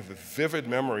I have a vivid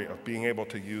memory of being able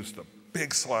to use the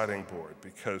big sliding board,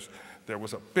 because there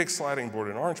was a big sliding board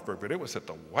in Orangeburg, but it was at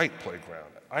the white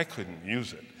playground. I couldn't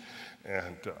use it.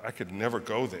 And I could never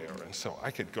go there, and so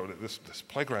I could go to this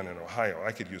playground in Ohio.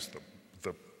 I could use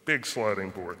the big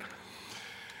sliding board.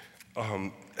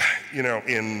 You know,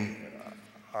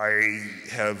 I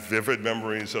have vivid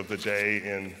memories of the day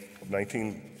in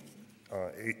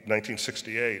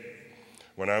 1968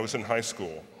 when I was in high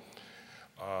school.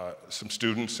 Some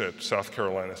students at South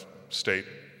Carolina State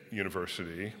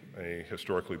University, a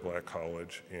historically black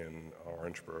college in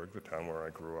Orangeburg, the town where I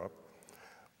grew up,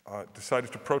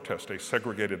 decided to protest a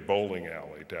segregated bowling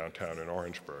alley downtown in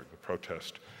Orangeburg. The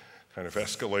protest kind of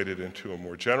escalated into a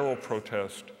more general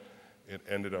protest. It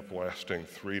ended up lasting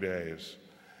 3 days.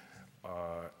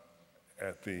 On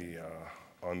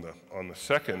the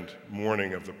second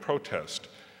morning of the protest,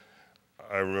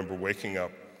 I remember waking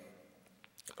up.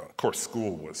 Of course,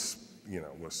 school was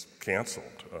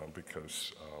canceled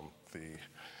because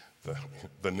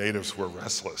the natives were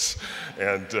restless,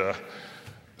 and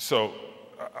so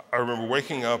I remember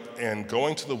waking up and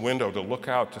going to the window to look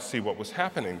out to see what was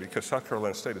happening, because South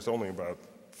Carolina State is only about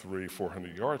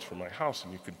 300-400 yards from my house,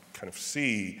 and you could kind of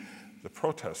see the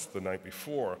protests the night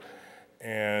before.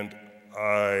 And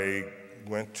I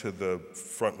went to the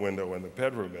front window in the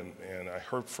bedroom, and I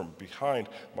heard from behind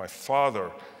my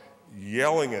father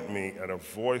yelling at me at a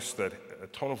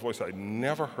tone of voice I'd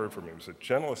never heard from him. He was the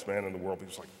gentlest man in the world. He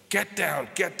was like, "Get down,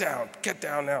 get down, get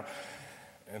down now."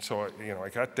 And so I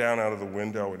got down out of the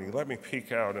window, and he let me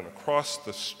peek out, and across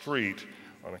the street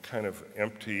on a kind of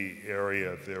empty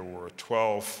area, there were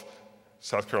 12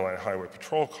 South Carolina Highway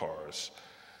Patrol cars.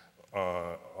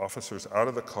 Officers out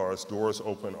of the cars, doors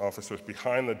open, officers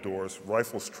behind the doors,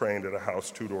 rifles trained at a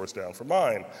house 2 doors down from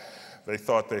mine. They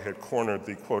thought they had cornered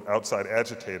the, quote, outside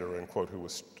agitator, end quote, who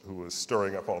was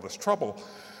stirring up all this trouble.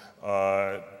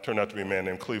 Turned out to be a man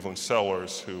named Cleveland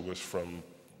Sellers, who was from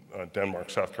Denmark,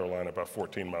 South Carolina, about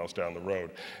 14 miles down the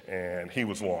road. And he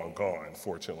was long gone,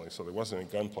 fortunately, so there wasn't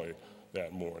any gunplay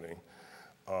that morning.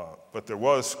 But there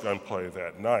was gunplay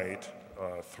that night.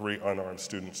 3 unarmed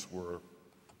students were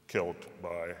killed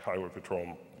by highway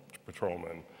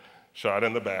patrolmen, shot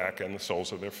in the back and the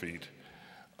soles of their feet.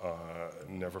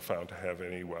 Never found to have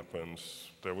any weapons.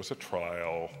 There was a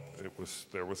trial.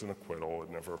 There was an acquittal. It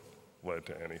never led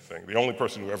to anything. The only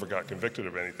person who ever got convicted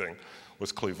of anything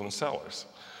was Cleveland Sellers,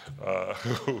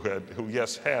 who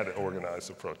had organized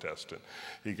the protest, and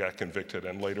he got convicted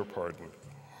and later pardoned.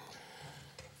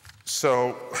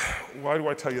 So why do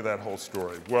I tell you that whole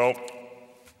story? Well,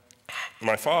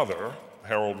 my father,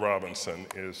 Harold Robinson,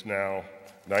 is now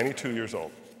 92 years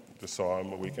old. Just saw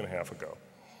him a week and a half ago.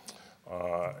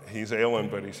 He's ailing,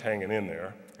 but he's hanging in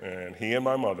there. And he and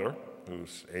my mother,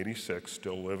 who's 86,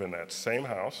 still live in that same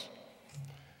house.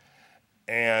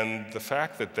 And the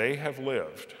fact that they have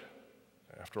lived,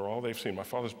 after all they've seen, my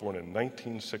father's born in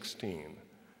 1916,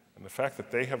 and the fact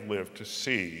that they have lived to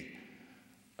see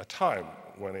a time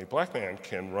when a black man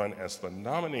can run as the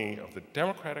nominee of the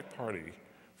Democratic Party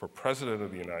for President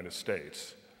of the United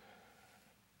States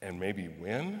and maybe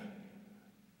win,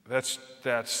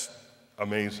 that's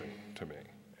amazing to me.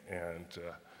 And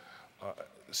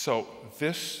so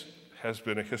this has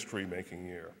been a history-making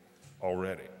year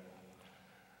already.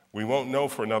 We won't know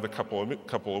for another couple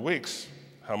of weeks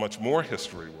how much more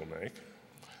history we'll make.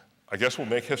 I guess we'll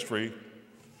make history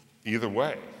either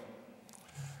way.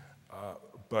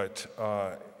 But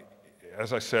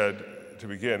as I said to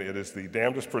begin, it is the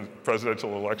damnedest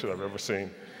presidential election I've ever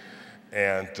seen.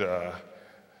 And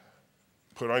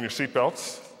put on your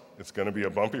seatbelts. It's going to be a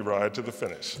bumpy ride to the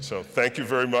finish. So thank you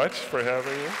very much for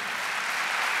having me.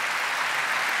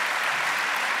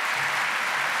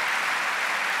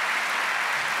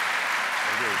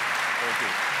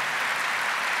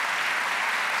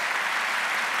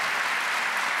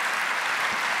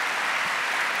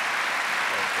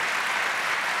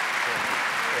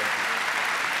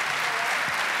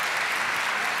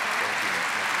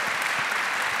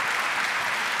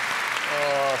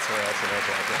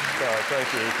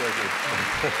 Thank you. Thank you. Thank you.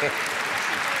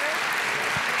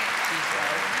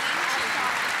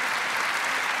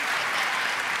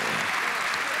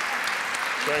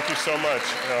 Thank you so much.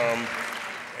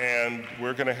 And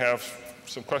we're going to have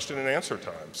some question and answer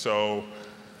time. So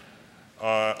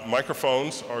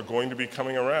microphones are going to be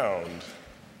coming around.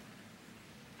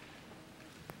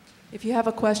 If you have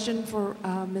a question for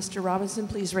Mr. Robinson,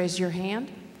 please raise your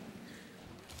hand.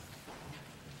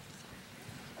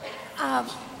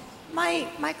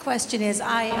 My question is,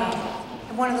 I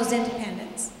am one of those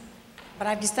independents, but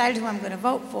I've decided who I'm going to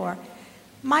vote for.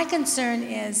 My concern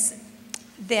is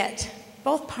that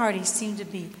both parties seem to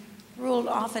be ruled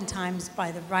oftentimes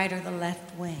by the right or the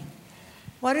left wing.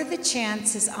 What are the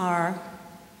chances are,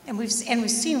 and we've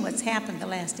seen what's happened the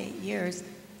last 8 years,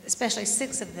 especially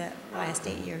 6 of the last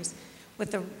 8 years,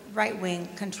 with the right wing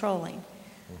controlling.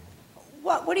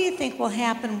 What do you think will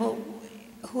happen?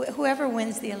 Whoever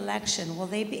wins the election, will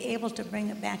they be able to bring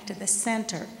it back to the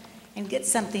center and get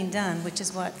something done, which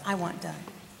is what I want done?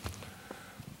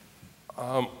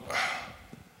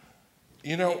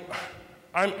 You know,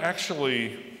 I'm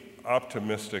actually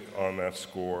optimistic on that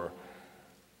score.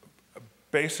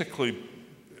 Basically,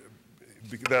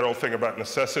 that old thing about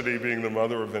necessity being the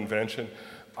mother of invention,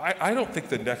 I don't think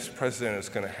the next president is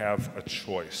going to have a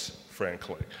choice,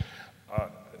 frankly.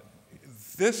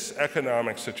 This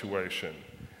economic situation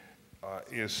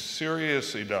is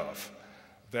serious enough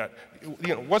that,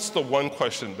 you know, what's the one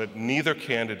question that neither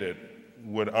candidate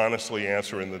would honestly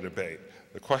answer in the debate?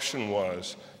 The question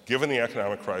was, given the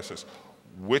economic crisis,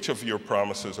 which of your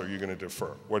promises are you going to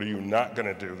defer? What are you not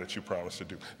going to do that you promised to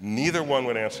do? Neither one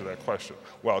would answer that question.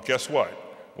 Well, guess what?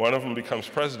 One of them becomes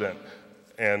president,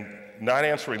 and not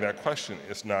answering that question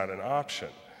is not an option.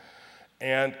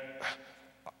 And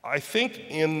I think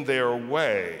in their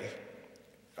way,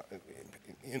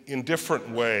 in different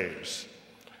ways,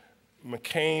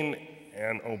 McCain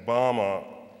and Obama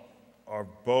are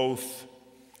both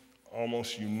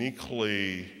almost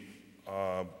uniquely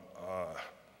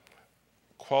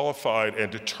qualified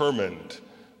and determined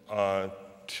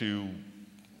to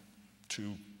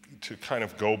kind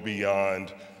of go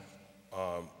beyond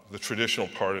the traditional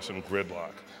partisan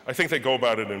gridlock. I think they go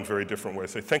about it in very different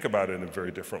ways. They think about it in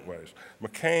very different ways.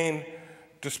 McCain,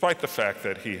 despite the fact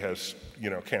that he has, you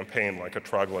know, campaigned like a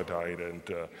troglodyte and,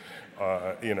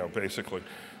 you know, basically,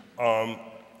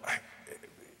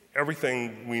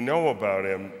 everything we know about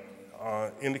him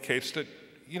indicates that,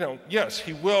 you know, yes,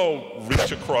 he will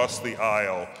reach across the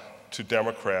aisle to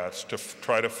Democrats to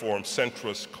try to form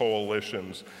centrist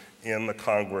coalitions in the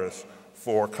Congress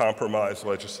for compromise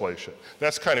legislation.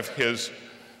 That's kind of his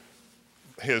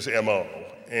MO.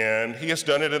 And he has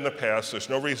done it in the past. There's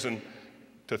no reason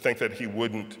to think that he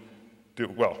wouldn't do,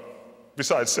 well,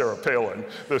 besides Sarah Palin,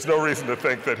 there's no reason to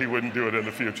think that he wouldn't do it in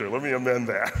the future. Let me amend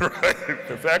that, right?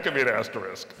 If that could be an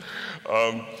asterisk.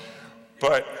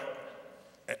 But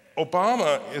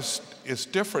Obama is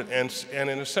different and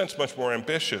in a sense much more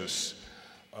ambitious.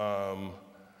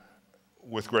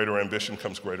 With greater ambition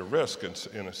comes greater risk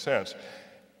in a sense.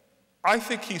 I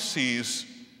think he sees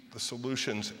the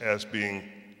solutions as being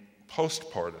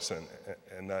post-partisan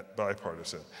and not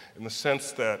bipartisan, in the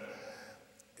sense that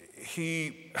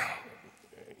he,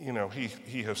 you know,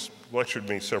 he has lectured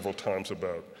me several times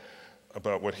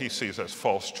about what he sees as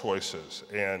false choices,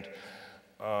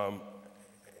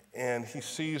 and he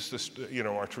sees this, you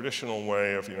know, our traditional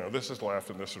way of, you know, this is left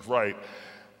and this is right,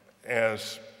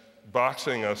 as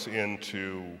boxing us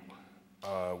into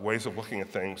ways of looking at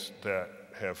things that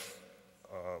have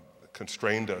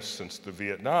constrained us since the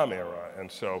Vietnam era.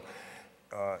 And so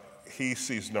he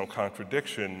sees no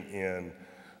contradiction in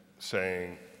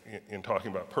saying, in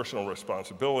talking about personal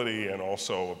responsibility and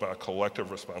also about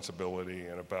collective responsibility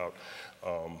and about,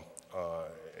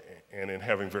 and in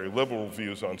having very liberal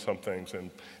views on some things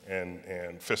and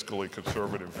fiscally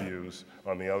conservative views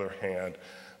on the other hand.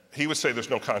 He would say there's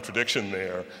no contradiction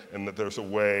there and that there's a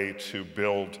way to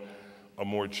build a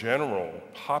more general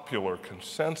popular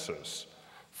consensus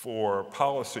for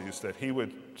policies that he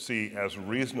would see as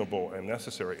reasonable and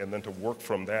necessary, and then to work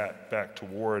from that back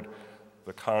toward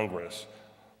the Congress,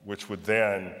 which would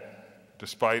then,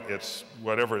 despite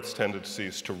whatever its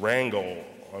tendencies to wrangle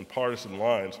on partisan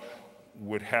lines,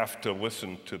 would have to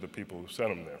listen to the people who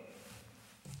sent him there.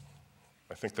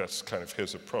 I think that's kind of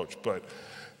his approach. But,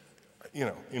 you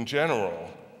know, in general,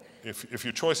 if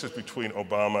your choice is between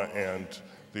Obama and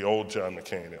the old John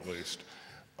McCain, at least,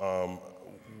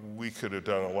 we could have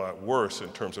done a lot worse in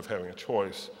terms of having a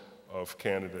choice of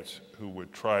candidates who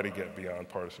would try to get beyond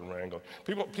partisan wrangling.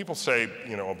 People say,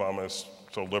 you know, Obama is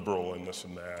so liberal and this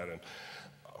and that, and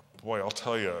boy, I'll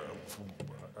tell you,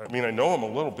 I mean, I know him a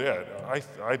little bit.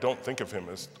 I don't think of him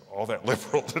as all that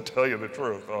liberal, to tell you the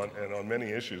truth. And on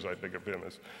many issues, I think of him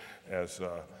as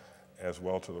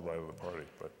well to the right of the party.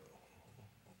 But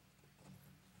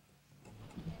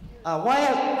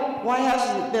why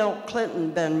hasn't Bill Clinton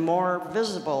been more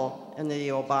visible in the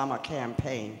Obama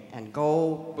campaign? And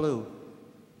go blue.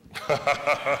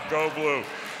 Go blue.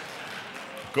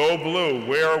 Go blue.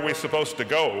 Where are we supposed to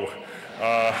go?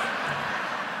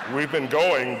 We've been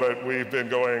going, but we've been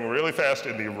going really fast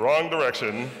in the wrong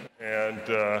direction. And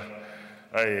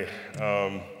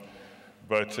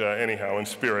anyhow, in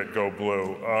spirit, go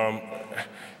blue.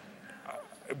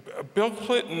 Bill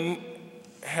Clinton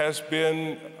has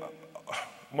been,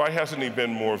 why hasn't he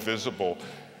been more visible?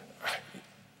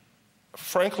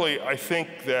 frankly, I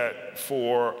think that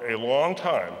for a long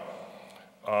time,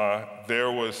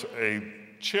 there was a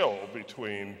chill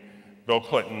between Bill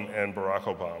Clinton and Barack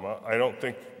Obama. I don't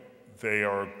think they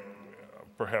are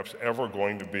perhaps ever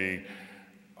going to be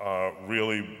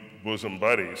really bosom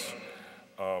buddies.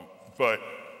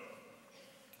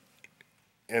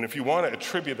 And if you want to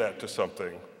attribute that to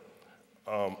something,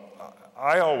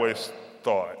 I always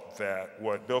thought that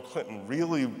what Bill Clinton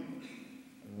really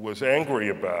was angry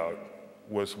about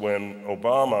was when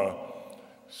Obama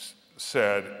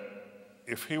said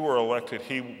if he were elected,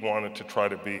 he wanted to try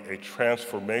to be a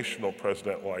transformational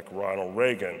president like Ronald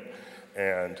Reagan,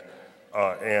 and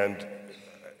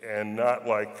not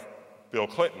like Bill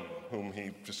Clinton, whom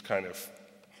he just kind of,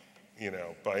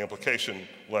 by implication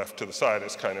left to the side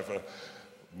as kind of a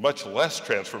much less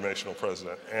transformational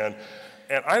president. And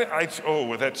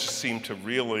that just seemed to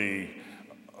really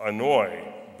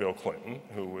annoy Bill Clinton,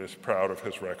 who is proud of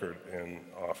his record in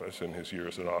office, in his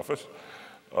years in office.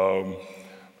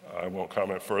 I won't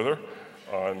comment further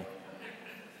on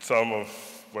some of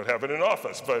what happened in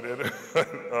office, but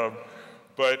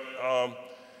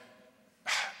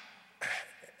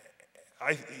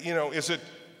is it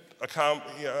a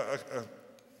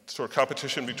sort of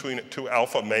competition between two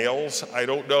alpha males? I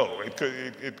don't know.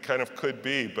 It kind of could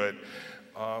be, but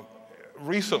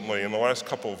recently, in the last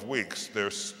couple of weeks,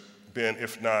 there's been,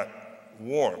 if not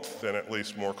warmth, then at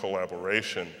least more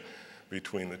collaboration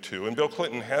between the two. And Bill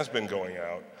Clinton has been going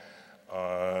out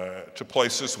to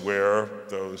places where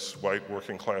those white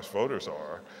working class voters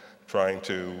are, trying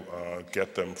to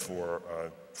get them for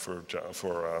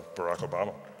Barack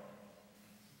Obama.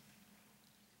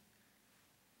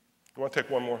 You want to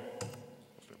take one more?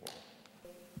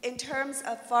 In terms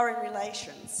of foreign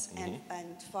relations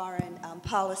and foreign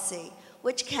policy,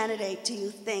 which candidate do you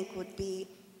think would be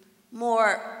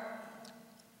more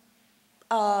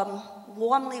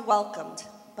warmly welcomed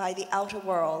by the outer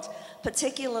world,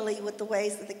 particularly with the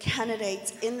ways that the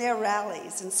candidates in their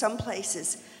rallies in some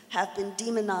places have been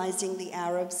demonizing the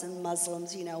Arabs and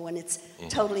Muslims, when it's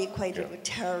totally equated with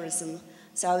terrorism.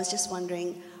 So I was just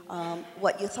wondering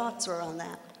what your thoughts were on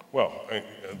that. Well,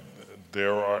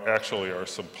 there are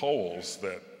some polls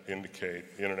that indicate,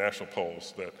 international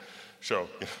polls that show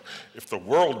if the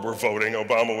world were voting,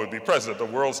 Obama would be president. The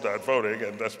world's not voting,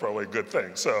 and that's probably a good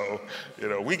thing. So,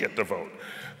 we get to vote.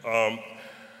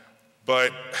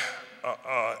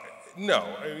 No,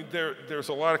 I mean, there's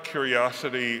a lot of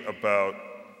curiosity about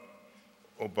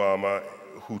Obama,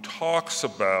 who talks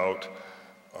about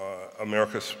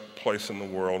America's place in the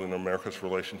world and America's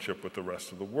relationship with the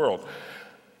rest of the world.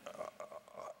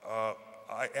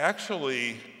 I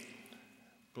actually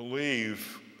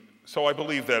believe, I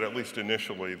believe that at least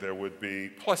initially there would be,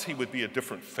 plus he would be a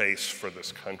different face for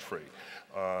this country.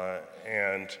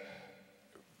 And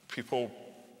people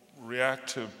react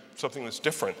to something that's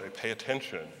different. They pay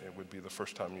attention. It would be the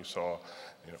first time you saw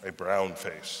a brown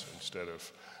face instead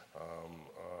of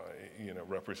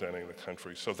representing the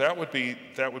country. So that would be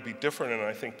different, and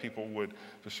I think people would,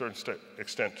 to a certain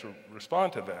extent, to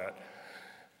respond to that.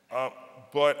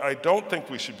 But I don't think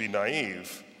we should be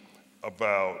naive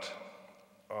about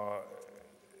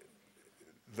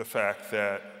the fact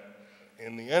that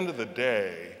in the end of the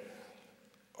day,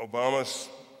 Obama's,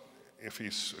 if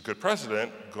he's a good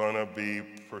president, going to be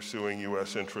pursuing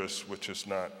U.S. interests, which is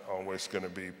not always going to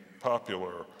be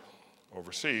popular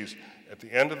overseas. At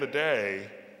the end of the day,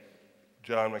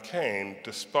 John McCain,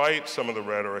 despite some of the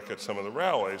rhetoric at some of the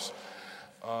rallies,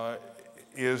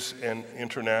 is an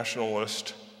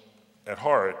internationalist at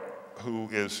heart, who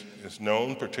is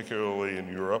known particularly in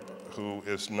Europe, who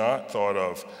is not thought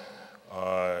of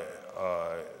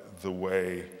the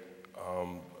way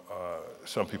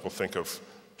some people think of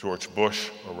George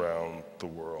Bush around the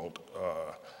world.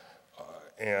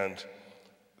 And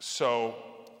so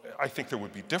I think there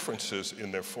would be differences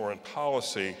in their foreign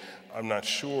policy. I'm not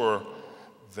sure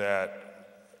that,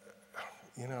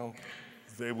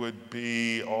 they would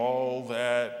be all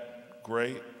that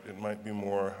great. It might be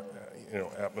more,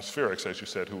 atmospherics, as you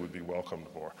said, who would be welcomed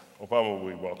more. Obama would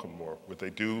be welcomed more. Would they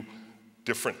do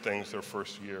different things their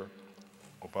first year?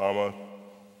 Obama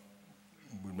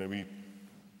would maybe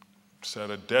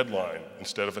set a deadline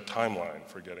instead of a timeline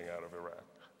for getting out of Iraq.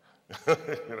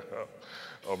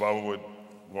 Obama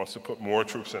wants to put more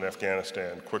troops in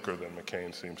Afghanistan quicker than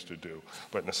McCain seems to do,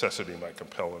 but necessity might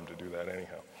compel him to do that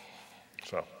anyhow.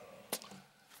 So,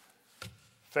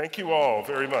 thank you all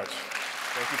very much.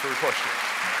 Thank you for your questions.